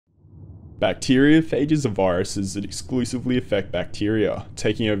Bacteriophages are viruses that exclusively affect bacteria,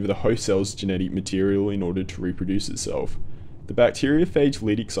 taking over the host cell's genetic material in order to reproduce itself. The bacteriophage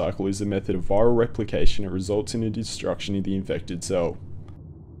lytic cycle is a method of viral replication that results in a destruction of the infected cell.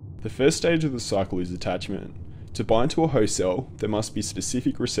 The first stage of the cycle is attachment. To bind to a host cell, there must be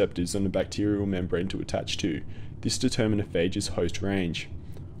specific receptors on the bacterial membrane to attach to. This determines a phage's host range.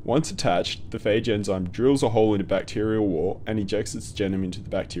 Once attached, the phage enzyme drills a hole in the bacterial wall and injects its genom into the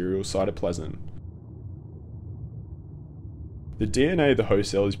bacterial cytoplasm. The DNA of the host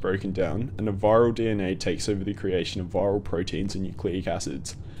cell is broken down, and the viral DNA takes over the creation of viral proteins and nucleic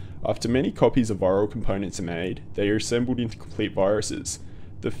acids. After many copies of viral components are made, they are assembled into complete viruses.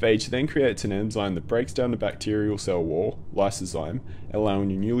 The phage then creates an enzyme that breaks down the bacterial cell wall, lysozyme, allowing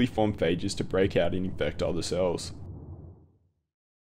the newly formed phages to break out and infect other cells.